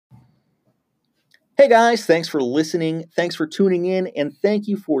Hey guys, thanks for listening. Thanks for tuning in. And thank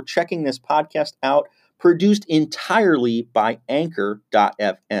you for checking this podcast out, produced entirely by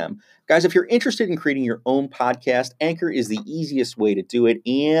Anchor.fm. Guys, if you're interested in creating your own podcast, Anchor is the easiest way to do it.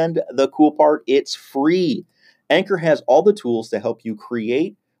 And the cool part, it's free. Anchor has all the tools to help you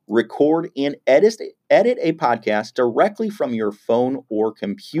create, record, and edit a podcast directly from your phone or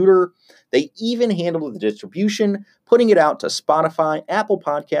computer. They even handle the distribution, putting it out to Spotify, Apple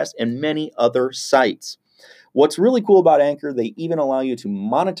Podcasts, and many other sites. What's really cool about Anchor, they even allow you to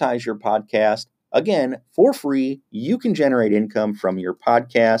monetize your podcast. Again, for free, you can generate income from your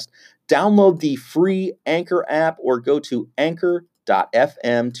podcast. Download the free Anchor app or go to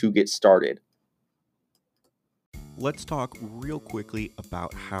Anchor.fm to get started. Let's talk real quickly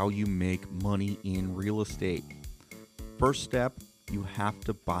about how you make money in real estate. First step, you have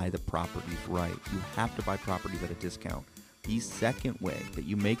to buy the properties right. You have to buy properties at a discount. The second way that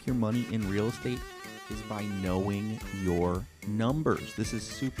you make your money in real estate is by knowing your numbers. This is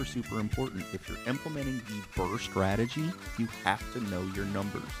super, super important. If you're implementing the BRRRR strategy, you have to know your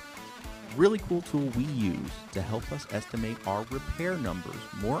numbers. Really cool tool we use to help us estimate our repair numbers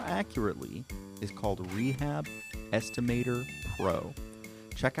more accurately is called Rehab Estimator Pro.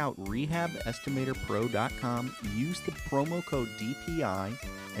 Check out rehabestimatorpro.com, use the promo code DPI,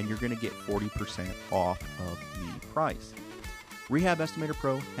 and you're going to get 40% off of the price. Rehab Estimator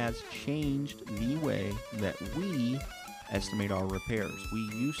Pro has changed the way that we estimate our repairs. We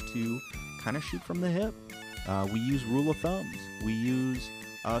used to kind of shoot from the hip. We use rule of thumbs. We use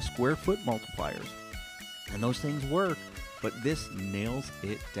square foot multipliers. And those things work, but this nails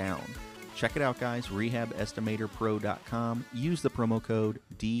it down. Check it out, guys. rehabestimatorpro.com. Use the promo code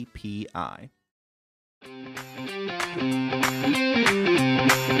DPI.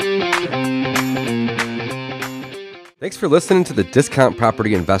 Thanks for listening to the Discount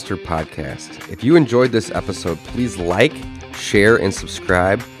Property Investor Podcast. If you enjoyed this episode, please like, share, and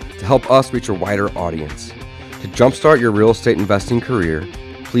subscribe to help us reach a wider audience. To jumpstart your real estate investing career,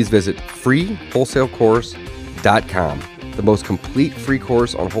 please visit freewholesalecourse.com, the most complete free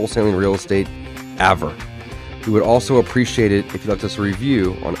course on wholesaling real estate ever. We would also appreciate it if you left us a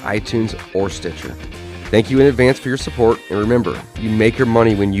review on iTunes or Stitcher. Thank you in advance for your support, and remember, you make your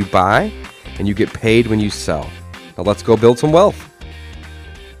money when you buy, and you get paid when you sell. Now let's go build some wealth.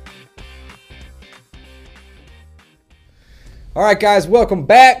 All right, guys, welcome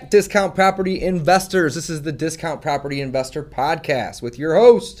back, Discount Property Investors. This is the Discount Property Investor Podcast with your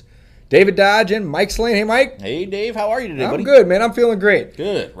host, David Dodge and Mike Slane. Hey, Mike. Hey, Dave. How are you today, buddy? I'm good, man. I'm feeling great.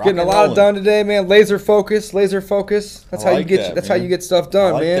 Good. Getting a lot done today, man. Laser focus. That's how you get. That's how you get stuff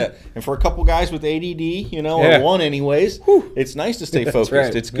done, man. That. And for a couple guys with ADD, or one anyways, it's nice to stay focused.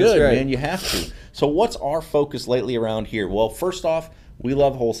 Right. It's good, man. You have to. So, what's our focus lately around here? Well, first off, we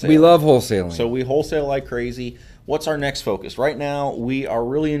love wholesaling. We love wholesaling. So we wholesale like crazy. What's our next focus? Right now, we are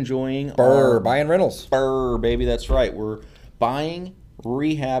really enjoying BRRRR, buying rentals. BRRRR, baby. That's right. We're buying,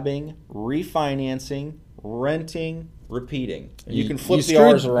 rehabbing, refinancing, renting, repeating. You can flip the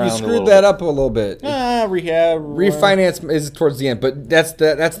R's around. You screwed that up a little bit. Rehab. Refinance is towards the end, but that's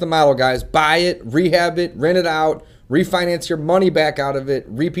the model, guys. Buy it, rehab it, rent it out, refinance your money back out of it,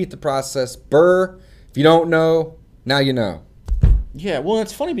 repeat the process. BRRRR. If you don't know, now you know. Yeah, well,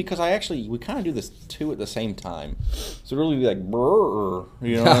 it's funny because we kind of do this two at the same time. So really be like BRRRR,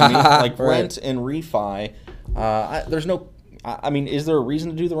 you know what I mean? Like right. Rent and refi. Is there a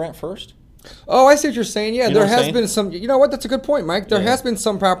reason to do the rent first? Oh, I see what you're saying. Yeah, there has saying? been some. You know what? That's a good point, Mike. There has been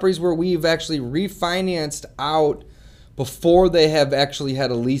some properties where we've actually refinanced out before they have actually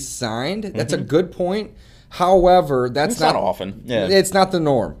had a lease signed. That's a good point. However, that's not often. Yeah, it's not the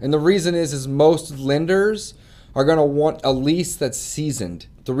norm, and the reason is most lenders are going to want a lease that's seasoned,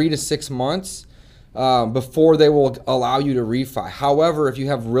 3 to 6 months, before they will allow you to refi. However, if you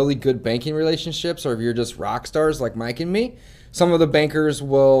have really good banking relationships, or if you're just rock stars like Mike and me, some of the bankers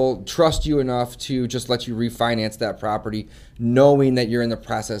will trust you enough to just let you refinance that property, knowing that you're in the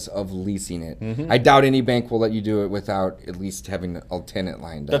process of leasing it. I doubt any bank will let you do it without at least having a tenant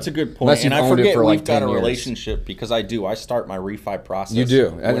lined up. That's a good point. And I forget we've got a relationship because I start my refi process. You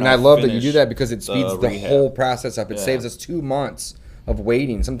do. And I love that you do that because it speeds the whole process up. It saves us 2 months of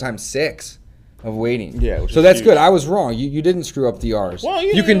waiting, sometimes 6. Of waiting. Yeah, so that's good. I was wrong. You didn't screw up the R's. Well,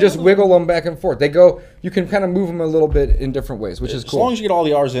 you can just wiggle them back and forth. You can kind of move them a little bit in different ways, which is cool. As long as you get all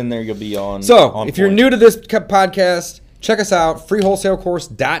the R's in there, you'll be on. So, if you're new to this podcast, check us out,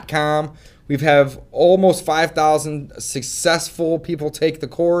 freewholesalecourse.com. We have almost 5,000 successful people take the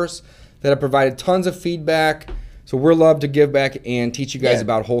course that have provided tons of feedback. So we're love to give back and teach you guys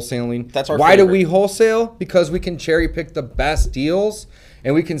about wholesaling. That's our Why favorite. do we wholesale? Because we can cherry pick the best deals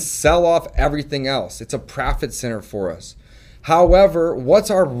and we can sell off everything else. It's a profit center for us. However,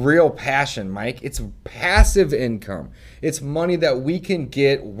 what's our real passion, Mike? It's passive income. It's money that we can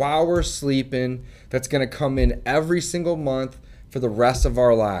get while we're sleeping that's going to come in every single month for the rest of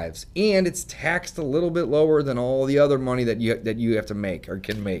our lives. And it's taxed a little bit lower than all the other money that you have to make or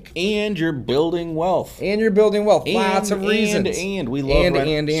can make. And you're building wealth. Lots of reasons. And we love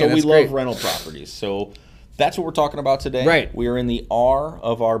we love rental properties. So that's what we're talking about today. Right. We are in the R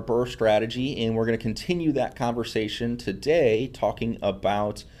of our BRRRR strategy, and we're going to continue that conversation today talking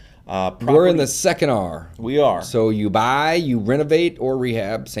about property. We're in the second R. We are. So you buy, you renovate or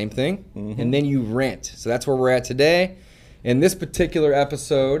rehab, same thing, and then you rent. So that's where we're at today. And this particular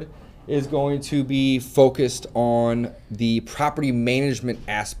episode is going to be focused on the property management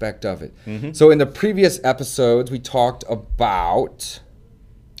aspect of it. So in the previous episodes, we talked about...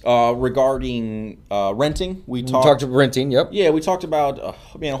 regarding renting, we talked renting. Yep. Yeah, we talked about a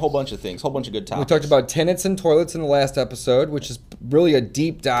whole bunch of things, a whole bunch of good topics. We talked about tenants and toilets in the last episode, which is really a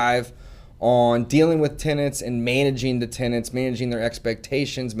deep dive on dealing with tenants and managing the tenants, managing their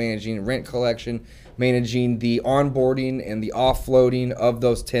expectations, managing rent collection, managing the onboarding and the offloading of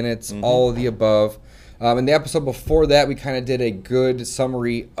those tenants, all of the above. In the episode before that, we kind of did a good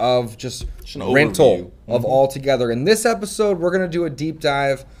summary of just rental of all together. In this episode, we're going to do a deep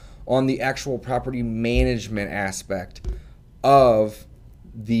dive on the actual property management aspect of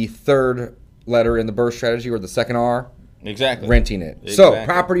the third letter in the BRRRR strategy, or the second R. Exactly. Renting it. Exactly. So,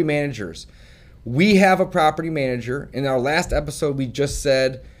 property managers. We have a property manager. In our last episode, we just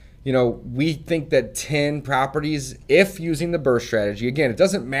said, we think that 10 properties, if using the BRRRR strategy, again, it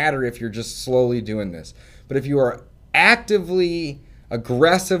doesn't matter if you're just slowly doing this, but if you are actively,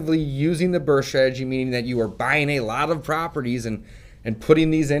 aggressively using the BRRRR strategy, meaning that you are buying a lot of properties and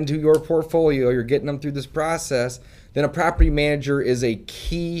putting these into your portfolio, you're getting them through this process, then a property manager is a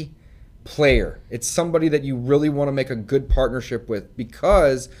key player. It's somebody that you really want to make a good partnership with,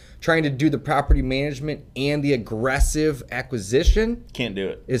 because trying to do the property management and the aggressive acquisition can't do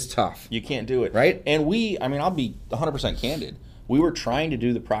it. Is tough. You can't do it. Right? And I'll be 100% candid. We were trying to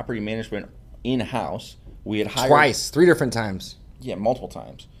do the property management in-house. We had hired... Twice, 3 different times. Yeah, multiple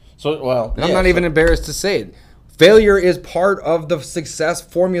times. So, I'm not even embarrassed to say it. Failure is part of the success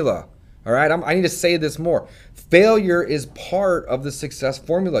formula. All right? I need to say this more. Failure is part of the success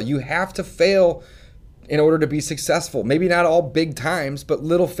formula. You have to fail in order to be successful. Maybe not all big times, but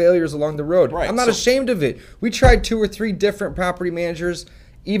little failures along the road. Right. I'm not ashamed of it. We tried 2 or 3 different property managers,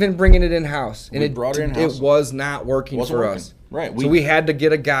 even bringing it in-house. And it was not working for us. Right. So we had to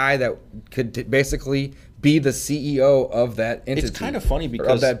get a guy that could basically be the CEO of that entity. It's kind of funny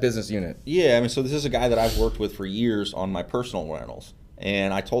because... of that business unit. Yeah, so this is a guy that I've worked with for years on my personal rentals.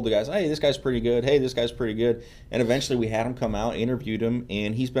 And I told the guys, hey, this guy's pretty good. Hey, this guy's pretty good. And eventually we had him come out, interviewed him,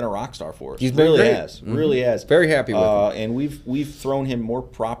 and he's been a rock star for us. He's been great. Really has. Very happy with him. And we've thrown him more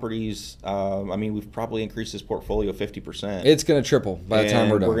properties. We've probably increased his portfolio 50%. It's going to triple by the time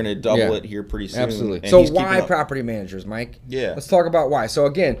we're done. We're going to double it here pretty soon. Absolutely. And so why property managers, Mike? Yeah. Let's talk about why. So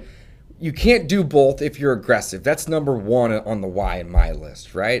again, you can't do both if you're aggressive. That's number 1 on the why in my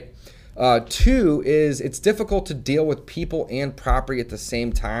list, right? 2 is it's difficult to deal with people and property at the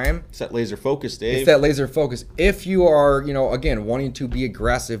same time. It's that laser focus, Dave. It's that laser focus. If you are, again, wanting to be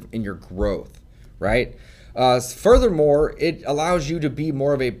aggressive in your growth, right? Furthermore, it allows you to be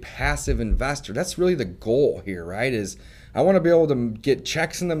more of a passive investor. That's really the goal here, right? Is I want to be able to get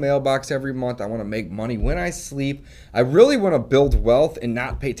checks in the mailbox every month. I want to make money when I sleep. I really want to build wealth and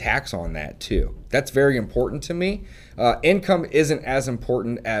not pay tax on that too. That's very important to me. Income isn't as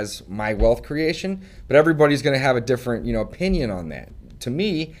important as my wealth creation, but everybody's going to have a different, opinion on that. To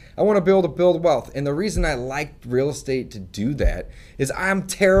me, I want to be able to build wealth. And the reason I like real estate to do that is I'm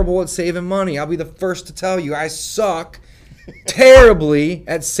terrible at saving money. I'll be the first to tell you I suck terribly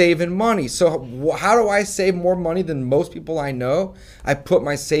at saving money. So how do I save more money than most people I know? I put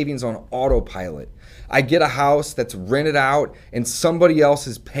my savings on autopilot. I get a house that's rented out and somebody else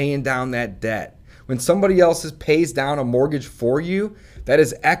is paying down that debt. When somebody else pays down a mortgage for you, that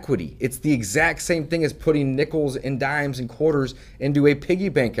is equity. It's the exact same thing as putting nickels and dimes and quarters into a piggy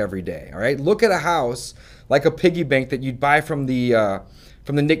bank every day. All right, look at a house like a piggy bank that you'd buy from the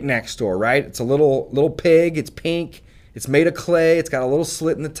knick-knack store. Right, it's a little pig. It's pink. It's made of clay. It's got a little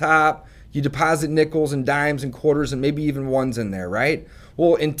slit in the top. You deposit nickels and dimes and quarters and maybe even ones in there. Right.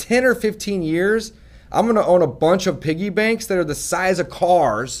 Well, in 10 or 15 years, I'm going to own a bunch of piggy banks that are the size of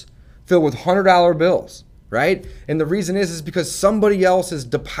cars filled with $100 bills. Right? And the reason is because somebody else is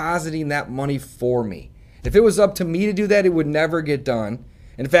depositing that money for me. If it was up to me to do that, it would never get done.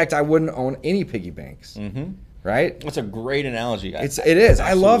 In fact, I wouldn't own any piggy banks. right? That's a great analogy. It is.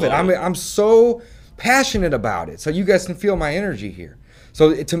 I love it. Absolutely. I'm so passionate about it. So you guys can feel my energy here.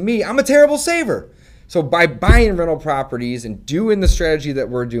 So to me, I'm a terrible saver. So by buying rental properties and doing the strategy that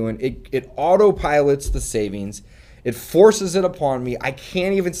we're doing, it autopilots the savings. It forces it upon me. I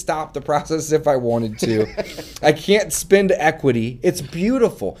can't even stop the process if I wanted to. I can't spend equity. It's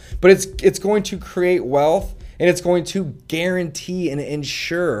beautiful, but it's going to create wealth, and it's going to guarantee and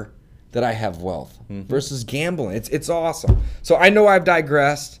ensure that I have wealth versus gambling. It's awesome. So I know I've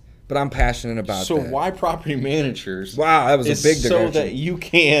digressed, but I'm passionate about that. So why property managers? Wow, that was a big digression. So that you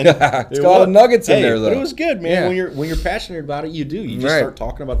can. It's got a lot of nuggets in there, though. But it was good, man. Yeah. When you're passionate about it, you do. You just start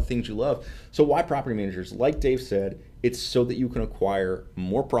talking about the things you love. So why property managers? Like Dave said, it's so that you can acquire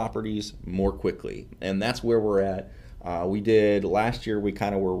more properties more quickly, and that's where we're at. We did last year. We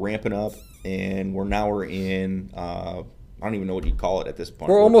kind of were ramping up, and we're in. I don't even know what you'd call it at this point.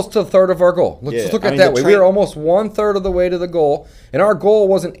 We're almost to a third of our goal. Let's look at it that way. We're almost 1/3 of the way to the goal. And our goal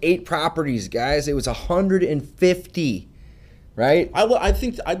wasn't 8 properties, guys. It was 150, right? I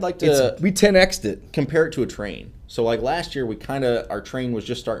think I'd like to... We 10x'd it. Compare it to a train. So like last year, our train was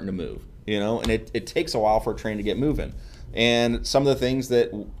just starting to move, and it takes a while for a train to get moving. And some of the things that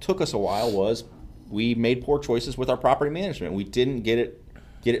took us a while was we made poor choices with our property management. We didn't get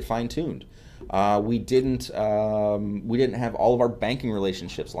it fine-tuned. We didn't have all of our banking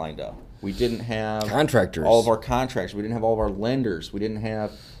relationships lined up. We didn't have contractors, all of our contracts. We didn't have all of our lenders. We didn't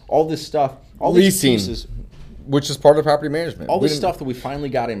have all this stuff, all leasing, these pieces, which is part of property management. All this stuff that we finally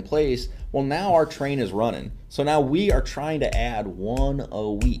got in place. Well, now our train is running. So now we are trying to add one a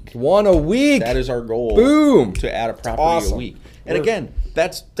week. One a week. That is our goal. Boom. To add a property a week. And again,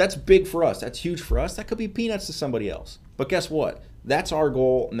 that's big for us. That's huge for us. That could be peanuts to somebody else. But guess what? That's our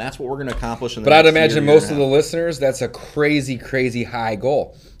goal, and that's what we're going to accomplish in the next year. But I'd imagine most of the listeners, that's a crazy, crazy high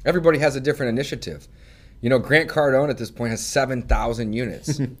goal. Everybody has a different initiative. Grant Cardone at this point has 7,000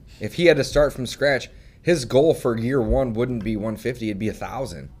 units. If he had to start from scratch, his goal for year one wouldn't be 150; it'd be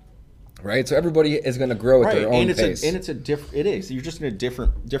 1,000. Right? So everybody is going to grow at their own pace. It is. You're just in a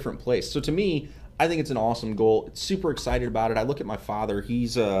different place. So to me, I think it's an awesome goal. Super excited about it. I look at my father.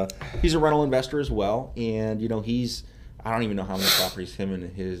 He's a rental investor as well, and I don't even know how many properties him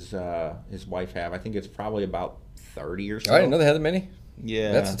and his wife have. I think it's probably about 30 or so. I didn't know they had that many.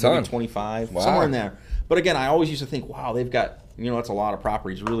 Yeah, that's a ton. 25, wow. Somewhere in there. But again, I always used to think, wow, they've got that's a lot of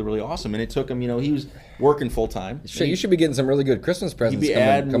properties. Really, really awesome. And it took him. He was working full time. You should be getting some really good Christmas presents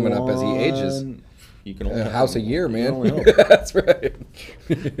coming up as he ages. You can only a house a year, man. That's right.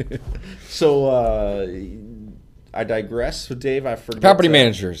 So I digress. So Dave, I forgot. Property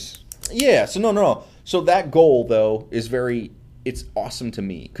managers. Yeah. So no. So that goal though is it's awesome to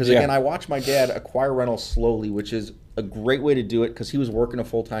me because again, I watch my dad acquire rentals slowly, which is a great way to do it because he was working a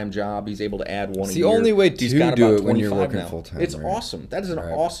full-time job. He's able to add one a year. It's the only way to do it when you're working full-time. It's awesome. That is an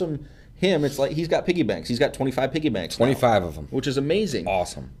awesome him. It's like he's got piggy banks. He's got 25 piggy banks. 25 of them. Which is amazing.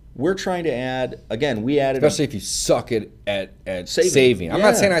 Awesome. We're trying to add, again, we added... Especially if you suck at saving. I'm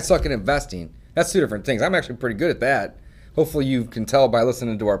not saying I suck at investing. That's two different things. I'm actually pretty good at that. Hopefully you can tell by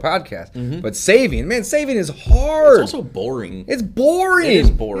listening to our podcast. Mm-hmm. But saving is hard. It's also boring. It's boring. It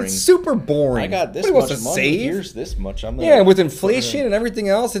is boring. It's super boring. I got this much money. Save? Here's this much. With inflation and everything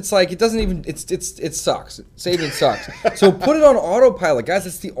else, it's like it doesn't even. It sucks. Saving sucks. So put it on autopilot, guys.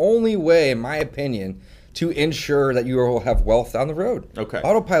 It's the only way, in my opinion, to ensure that you will have wealth down the road. Okay.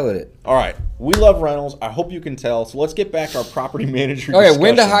 Autopilot it. All right. We love rentals. I hope you can tell. So let's get back to our property manager discussion.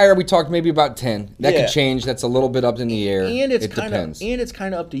 When to hire, we talked maybe about 10. That could change. That's a little bit up in the air. And it depends. And it's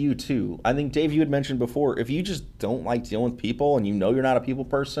kind of up to you, too. I think, Dave, you had mentioned before, if you just don't like dealing with people and you're not a people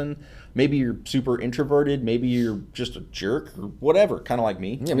person, maybe you're super introverted, maybe you're just a jerk or whatever, kind of like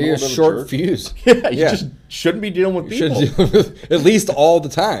me. Yeah, maybe you're a short fuse. You just shouldn't be dealing with people. Should deal with at least all the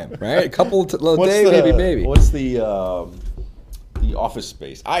time, right? A couple of days, maybe. What's the Office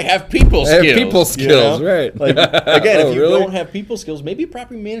Space? I have people skills. I have people skills, right. Like, again, if you don't have people skills, maybe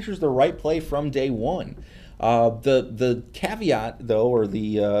property manager is the right play from day one. The caveat, though, or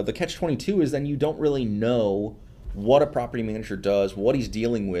the catch-22 is then you don't really know what a property manager does, what he's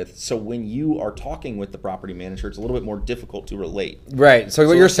dealing with. So when you are talking with the property manager, it's a little bit more difficult to relate. Right. So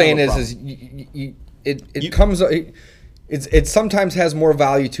what you're saying is it sometimes has more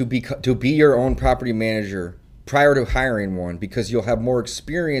value to be your own property manager prior to hiring one because you'll have more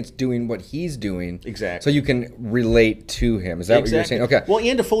experience doing what he's doing. Exactly. So you can relate to him. Is that what you're saying? Okay. Well,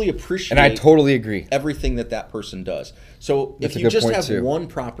 and to fully appreciate. And I totally agree. Everything that person does. So if you just have one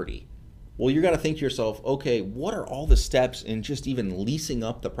property, Well, you got to think to yourself, okay, what are all the steps in just even leasing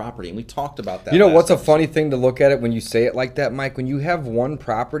up the property? And we talked about that. You know what's a funny thing to look at it when you say it like that, Mike? When you have one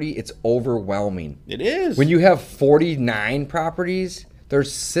property, it's overwhelming. It is. When you have 49 properties,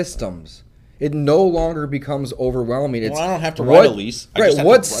 there's systems. It no longer becomes overwhelming. Well, I don't have to write a lease.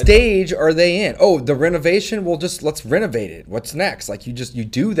 What stage are they in? Oh, the renovation? Well, just let's renovate it. What's next? Like you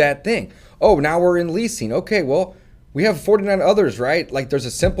do that thing. Oh, now we're in leasing. Okay, well, we have 49 others, right? Like there's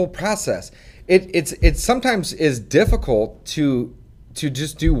a simple process. It sometimes is difficult to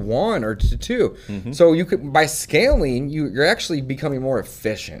just do one or to two. Mm-hmm. So you could, by scaling, you're actually becoming more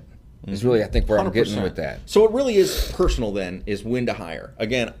efficient. Is really, I think, where 100%. I'm getting with that. So it really is personal then, is when to hire.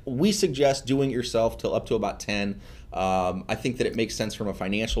 Again, we suggest doing it yourself till up to about 10. I think that it makes sense from a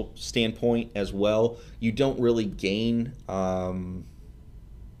financial standpoint as well. You don't really gain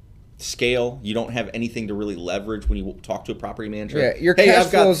scale. You don't have anything to really leverage when you talk to a property manager. Yeah, your cash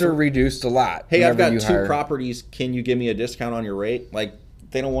flows are reduced a lot. Hey, I've got 2 properties. Can you give me a discount on your rate? Like,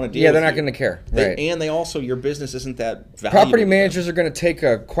 they don't want to deal with they're not going to care. Right. And they also, your business isn't that valuable. Property managers are going to take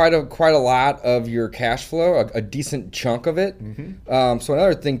quite a lot of your cash flow, a decent chunk of it. Mm-hmm. So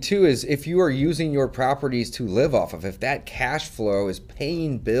another thing, too, is if you are using your properties to live off of, if that cash flow is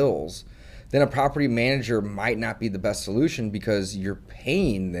paying bills, then a property manager might not be the best solution because you're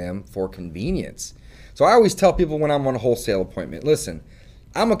paying them for convenience. So I always tell people when I'm on a wholesale appointment, listen,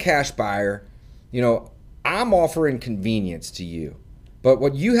 I'm a cash buyer. You know, I'm offering convenience to you. But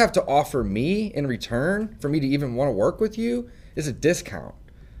what you have to offer me in return for me to even want to work with you is a discount.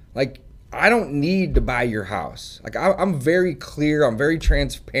 Like, I don't need to buy your house. Like, I'm very clear. I'm very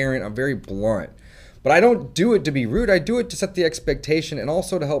transparent. I'm very blunt. But I don't do it to be rude. I do it to set the expectation and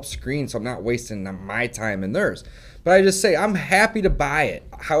also to help screen so I'm not wasting my time and theirs. But I just say I'm happy to buy it.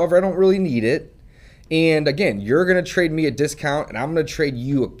 However, I don't really need it. And again, you're going to trade me a discount and I'm going to trade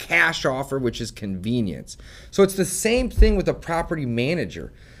you a cash offer, which is convenience. So it's the same thing with a property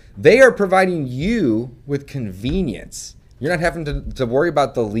manager. They are providing you with convenience. You're not having to worry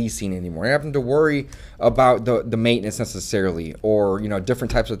about the leasing anymore. You're not having to worry about the maintenance necessarily or, you know,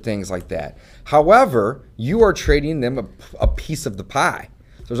 different types of things like that. However, you are trading them a piece of the pie.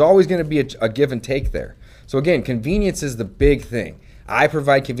 So there's always going to be a give and take there. So again, convenience is the big thing. I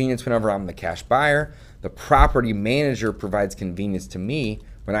provide convenience whenever I'm the cash buyer. The property manager provides convenience to me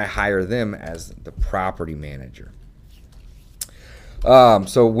when I hire them as the property manager.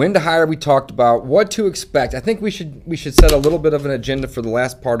 So when to hire, we talked about what to expect. I think we should set a little bit of an agenda for the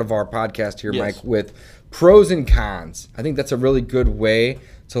last part of our podcast here, yes, Mike, with pros and cons. I think that's a really good way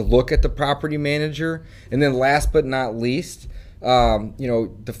to look at the property manager. And then last but not least,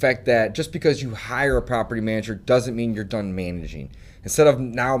 the fact that just because you hire a property manager doesn't mean you're done managing. Instead of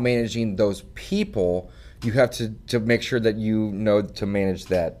now managing those people, you have to make sure that you know to manage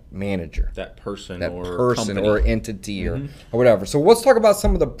that manager. That person or entity or whatever. So let's talk about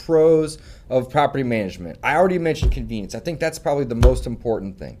some of the pros of property management. I already mentioned convenience. I think that's probably the most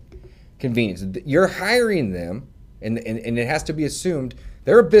important thing. Convenience. You're hiring them, and it has to be assumed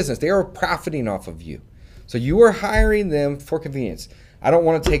they're a business. They are profiting off of you. So you are hiring them for convenience. I don't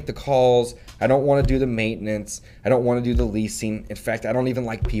want to take the calls. I don't want to do the maintenance. I don't want to do the leasing. In fact, I don't even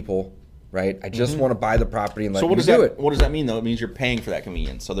like people, right? I just want to buy the property and let you do it. What does that mean, though? It means you're paying for that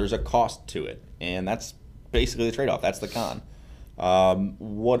convenience. So there's a cost to it. And that's basically the trade-off. That's the con.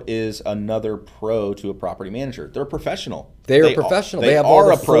 What is another pro to a property manager? They're a professional. They are professional. They have all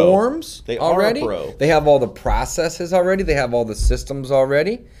the forms already. They are a pro. They have all the processes already. They have all the systems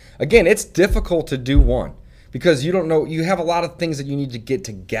already. Again, it's difficult to do one, because you don't know, you have a lot of things that you need to get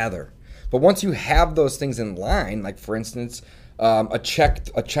together. But once you have those things in line, like for instance, a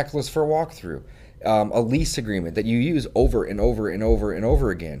checklist for a walkthrough, a lease agreement that you use over and over and over and over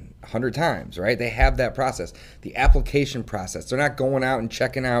again, 100 times, right? They have that process. The application process. They're not going out and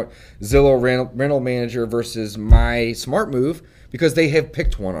checking out Zillow Rental Manager versus My Smart Move because they have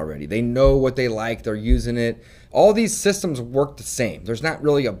picked one already. They know what they like. They're using it. All these systems work the same. There's not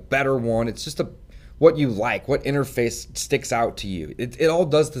really a better one. It's just what you like, what interface sticks out to you. It all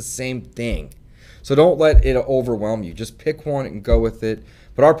does the same thing. So don't let it overwhelm you. Just pick one and go with it.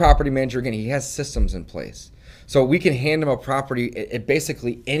 But our property manager, again, he has systems in place. So we can hand him a property at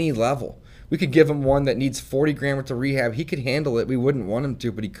basically any level. We could give him one that needs 40 grand worth of rehab. He could handle it. We wouldn't want him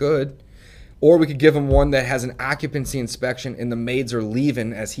to, but he could. Or we could give him one that has an occupancy inspection and the maids are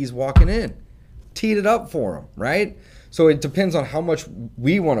leaving as he's walking in. Teed it up for him, right? So it depends on how much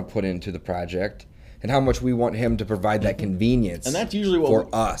we want to put into the project and how much we want him to provide that convenience. And that's usually for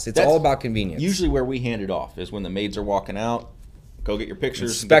us. It's all about convenience. Usually where we hand it off is when the maids are walking out. Go get your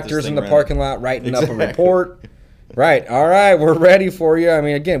pictures. Inspectors in the parking lot writing up a report. Right. All right. We're ready for you. I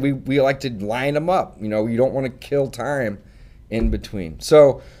mean, again, we like to line them up. You don't want to kill time in between.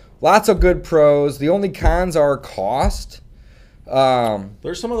 So lots of good pros. The only cons are cost.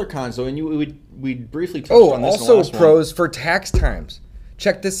 There's some other cons, though, and we briefly touched on this in the last pros for tax times.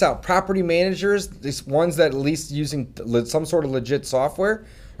 Check this out. Property managers, these ones that at least using some sort of legit software,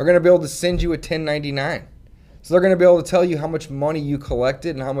 are going to be able to send you a 1099. So they're going to be able to tell you how much money you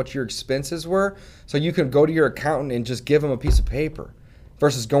collected and how much your expenses were, so you can go to your accountant and just give them a piece of paper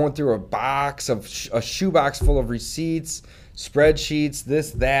versus going through a shoebox full of receipts, spreadsheets,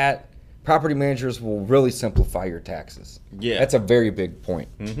 this, that. Property managers will really simplify your taxes. Yeah. That's a very big point.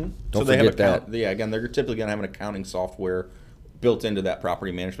 Mm-hmm. Don't forget that. Yeah, again, they're typically going to have an accounting software built into that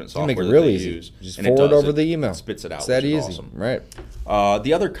property management software make it that real they easy. use. Just and forward over the email. It spits it out. It's that which is easy. Awesome. Right.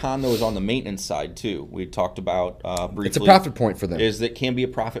 The other con, though, is on the maintenance side, too. We talked about briefly. It's a profit point for them. It can be a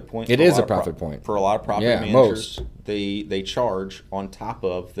profit point. It is a profit point. For a lot of property managers, most. They charge on top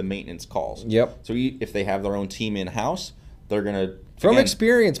of the maintenance calls. Yep. So if they have their own team in-house, they're going to... From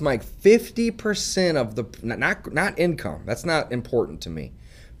experience, Mike, 50% of the not income. That's not important to me.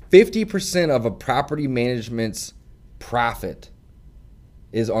 50% of a property management's profit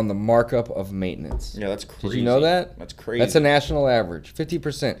is on the markup of maintenance. Yeah, that's crazy. Did you know that? That's crazy. That's a national average,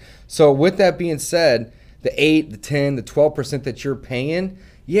 50%. So with that being said, the 8, the 10, the 12% that you're paying,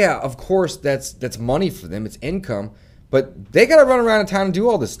 yeah, of course that's money for them. It's income. But they got to run around in town and do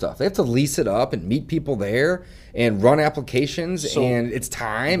all this stuff. They have to lease it up and meet people there and run applications, and it's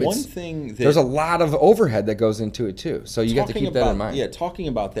time. There's a lot of overhead that goes into it too. So you got to keep that in mind. Yeah, talking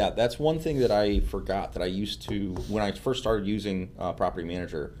about that, that's one thing that I forgot that I used to when I first started using Property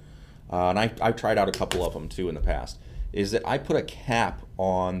Manager, and I tried out a couple of them too in the past. Is that I put a cap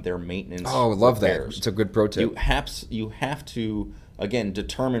on their maintenance. Oh, love repairs. that. It's a good pro tip. You have to again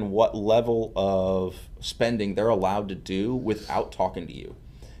determine what level of spending they're allowed to do without talking to you,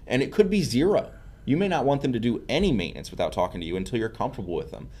 and it could be zero. You may not want them to do any maintenance without talking to you until you're comfortable with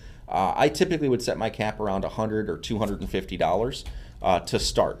them. I typically would set my cap around $100 or $250 to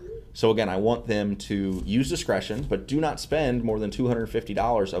start. So again, I want them to use discretion, but do not spend more than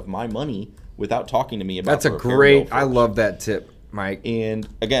 $250 of my money without talking to me about. That's a great. I love that tip, Mike. And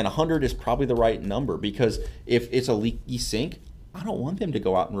again, 100 is probably the right number, because if it's a leaky sink, I don't want them to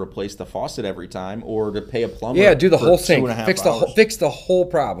go out and replace the faucet every time or to pay a plumber. Yeah, do the whole sink. 2.5 Fix the whole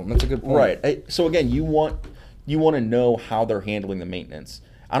problem. That's a good point. Right. So again, you want to know how they're handling the maintenance.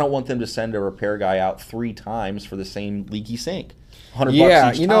 I don't want them to send a repair guy out 3 times for the same leaky sink. $100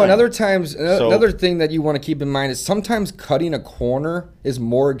 yeah, each you know, time. another thing that you want to keep in mind is sometimes cutting a corner is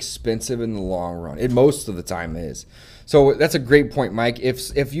more expensive in the long run. It most of the time is. So that's a great point, Mike.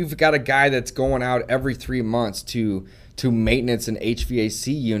 If you've got a guy that's going out every 3 months to maintenance an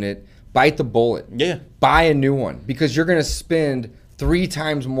HVAC unit, bite the bullet. Yeah. Buy a new one, because you're going to spend 3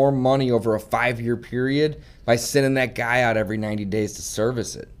 times more money over a 5-year period by sending that guy out every 90 days to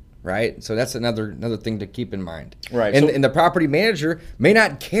service it. Right? So that's another thing to keep in mind. Right. And the property manager may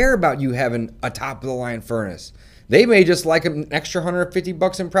not care about you having a top-of-the-line furnace. They may just like an extra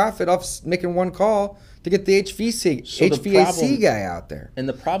 $150 in profit off making one call to get the HVAC guy out there. And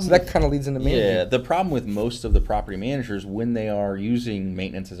the problem, so that kind of leads into management. Yeah, the problem with most of the property managers when they are using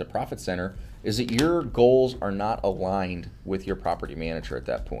maintenance as a profit center is that your goals are not aligned with your property manager at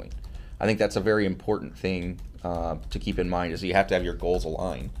that point. I think that's a very important thing to keep in mind, is you have to have your goals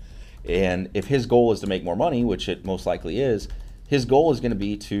aligned. And if his goal is to make more money, which it most likely is, his goal is going to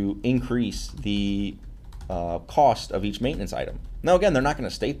be to increase the cost of each maintenance item. Now, again, they're not going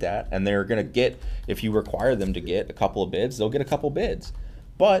to state that, and they're going to get, if you require them to get a couple of bids, they'll get a couple of bids.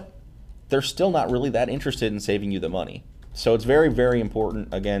 But they're still not really that interested in saving you the money. So it's very, very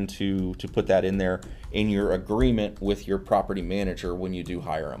important, again, to put that in there in your agreement with your property manager when you do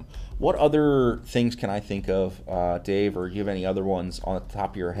hire them. What other things can I think of, Dave, or do you have any other ones on the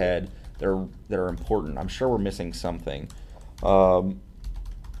top of your head that are important? I'm sure we're missing something. I'm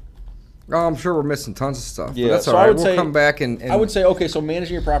sure we're missing tons of stuff. Yeah, but that's so all right. We'll come back and I would say, okay, so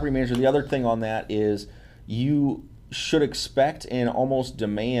managing your property manager, the other thing on that is you should expect and almost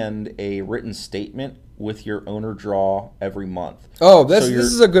demand a written statement with your owner draw every month. Oh, this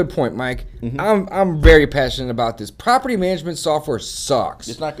is a good point, Mike. Mm-hmm. I'm very passionate about this. Property management software sucks.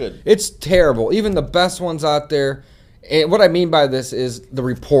 It's not good. It's terrible. Even the best ones out there. And what I mean by this is the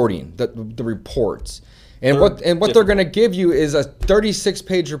reporting, the reports. And what they're going to give you is a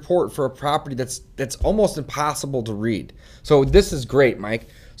 36-page report for a property that's almost impossible to read. So this is great, Mike.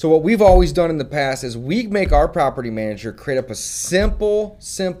 So what we've always done in the past is we make our property manager create up a simple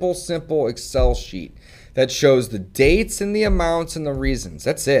Excel sheet that shows the dates and the amounts and the reasons.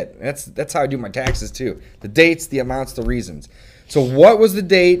 That's it. That's how I do my taxes too. The dates, the amounts, the reasons. So what was the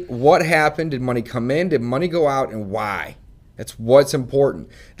date? What happened? Did money come in? Did money go out? And why? That's what's important.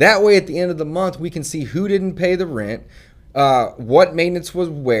 That way, at the end of the month, we can see who didn't pay the rent, what maintenance was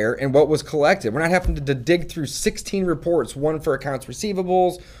where, and what was collected. We're not having to dig through 16 reports, one for accounts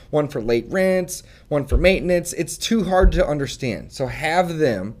receivables, one for late rents, one for maintenance. It's too hard to understand. So have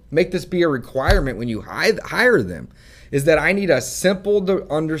them, make this be a requirement when you hire them, is that I need a simple to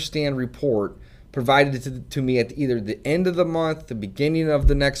understand report provided to me at either the end of the month, the beginning of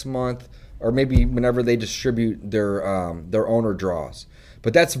the next month, or maybe whenever they distribute their owner draws.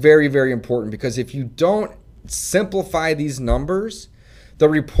 But that's very, very important, because if you don't simplify these numbers, the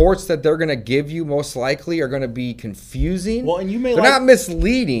reports that they're going to give you most likely are going to be confusing. Well, and you may they're not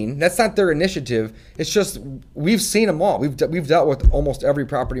misleading. That's not their initiative. It's just we've seen them all. We've dealt with almost every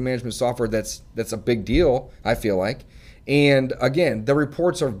property management software that's a big deal, I feel like. And again, the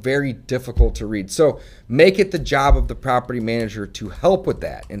reports are very difficult to read. So make it the job of the property manager to help with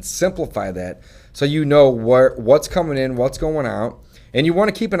that and simplify that, so you know what's coming in, what's going out, and you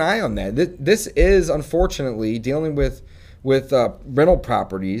want to keep an eye on that. This is, unfortunately, dealing with rental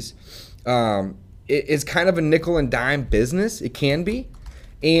properties. It is kind of a nickel and dime business. It can be.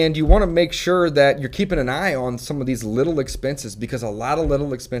 And you want to make sure that you're keeping an eye on some of these little expenses, because a lot of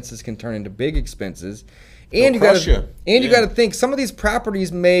little expenses can turn into big expenses. And you got to think, some of these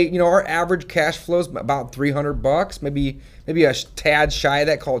properties may, our average cash flow is about $300, maybe a tad shy of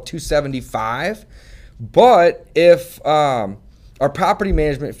that, call it $275. But if our property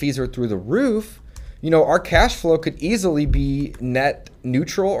management fees are through the roof, our cash flow could easily be net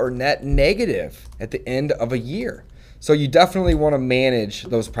neutral or net negative at the end of a year. So you definitely want to manage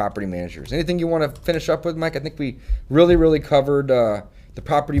those property managers. Anything you want to finish up with, Mike? I think we really, really covered the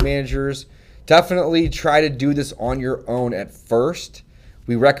property managers. Definitely try to do this on your own at first.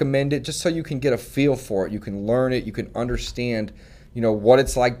 We recommend it just so you can get a feel for it. You can learn it. You can understand, what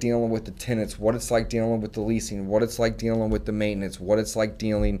it's like dealing with the tenants, what it's like dealing with the leasing, what it's like dealing with the maintenance, what it's like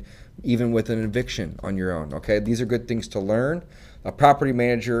dealing even with an eviction on your own. Okay, these are good things to learn. A property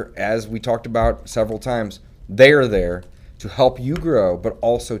manager, as we talked about several times, they are there to help you grow, but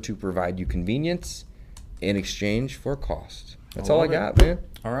also to provide you convenience in exchange for cost. That's all I got, man.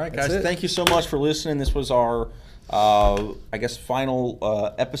 All right, guys. Thank you so much for listening. This was our, final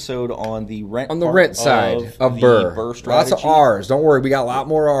episode on the rent side of Burr strategy. Lots of R's. Don't worry, we got a lot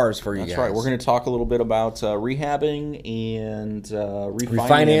more R's for you guys. That's right. We're going to talk a little bit about rehabbing and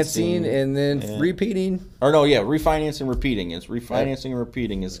refinancing and then repeating. Or no, yeah, refinancing and repeating. Refinancing and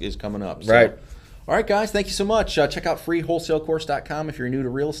repeating is coming up. So. Right. All right, guys. Thank you so much. Check out freewholesalecourse.com if you're new to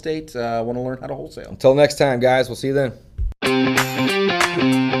real estate, want to learn how to wholesale. Until next time, guys. We'll see you then.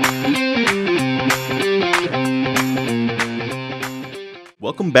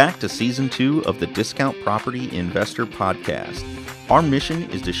 Welcome back to Season 2 of the Discount Property Investor Podcast. Our mission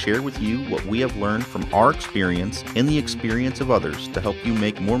is to share with you what we have learned from our experience and the experience of others to help you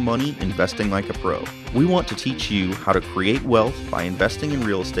make more money investing like a pro. We want to teach you how to create wealth by investing in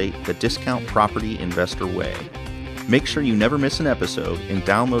real estate the Discount Property Investor way. Make sure you never miss an episode and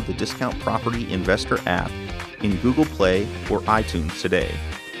download the Discount Property Investor app in Google Play or iTunes today.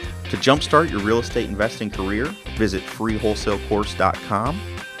 To jumpstart your real estate investing career, visit freewholesalecourse.com,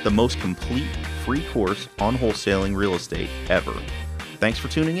 the most complete free course on wholesaling real estate ever. Thanks for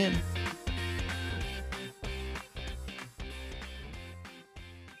tuning in.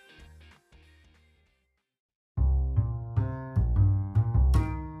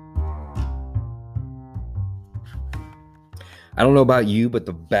 I don't know about you, but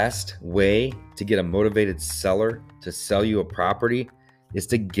the best way to get a motivated seller to sell you a property is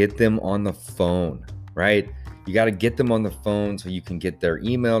to get them on the phone, right? You got to get them on the phone so you can get their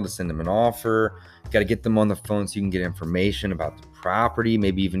email to send them an offer. You got to get them on the phone so you can get information about the property,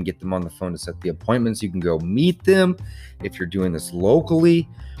 maybe even get them on the phone to set the appointments. You can go meet them if you're doing this locally.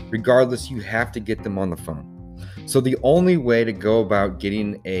 Regardless, you have to get them on the phone. So the only way to go about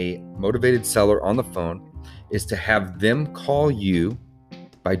getting a motivated seller on the phone is to have them call you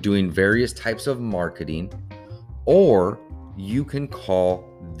by doing various types of marketing, or you can call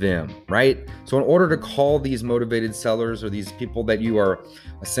them, right? So in order to call these motivated sellers or these people that you are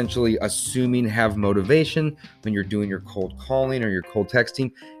essentially assuming have motivation when you're doing your cold calling or your cold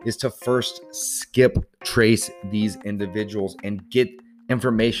texting, is to first skip trace these individuals and get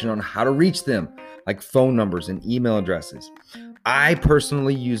information on how to reach them, like phone numbers and email addresses. I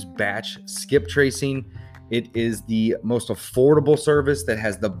personally use batch skip tracing. It is the most affordable service that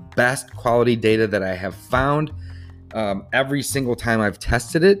has the best quality data that I have found. every single time I've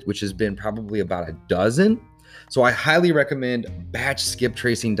tested it, which has been probably about a dozen. So I highly recommend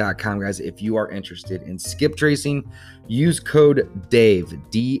batchskiptracing.com, guys. If you are interested in skip tracing, use code DAVE,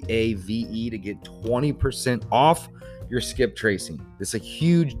 D-A-V-E, to get 20% off your skip tracing. This is a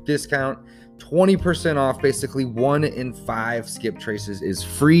huge discount, 20% off. Basically 1 in 5 skip traces is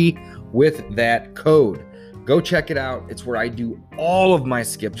free with that code. Go check it out. It's where I do all of my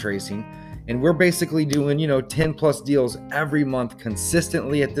skip tracing. And we're basically doing, 10 plus deals every month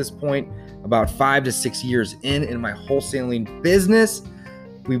consistently at this point, about 5 to 6 years in my wholesaling business.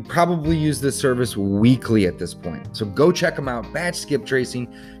 We probably use this service weekly at this point. So go check them out. Batch Skip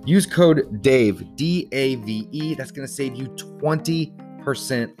Tracing. Use code DAVE, D-A-V-E. That's going to save you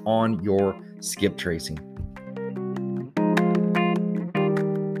 20% on your skip tracing.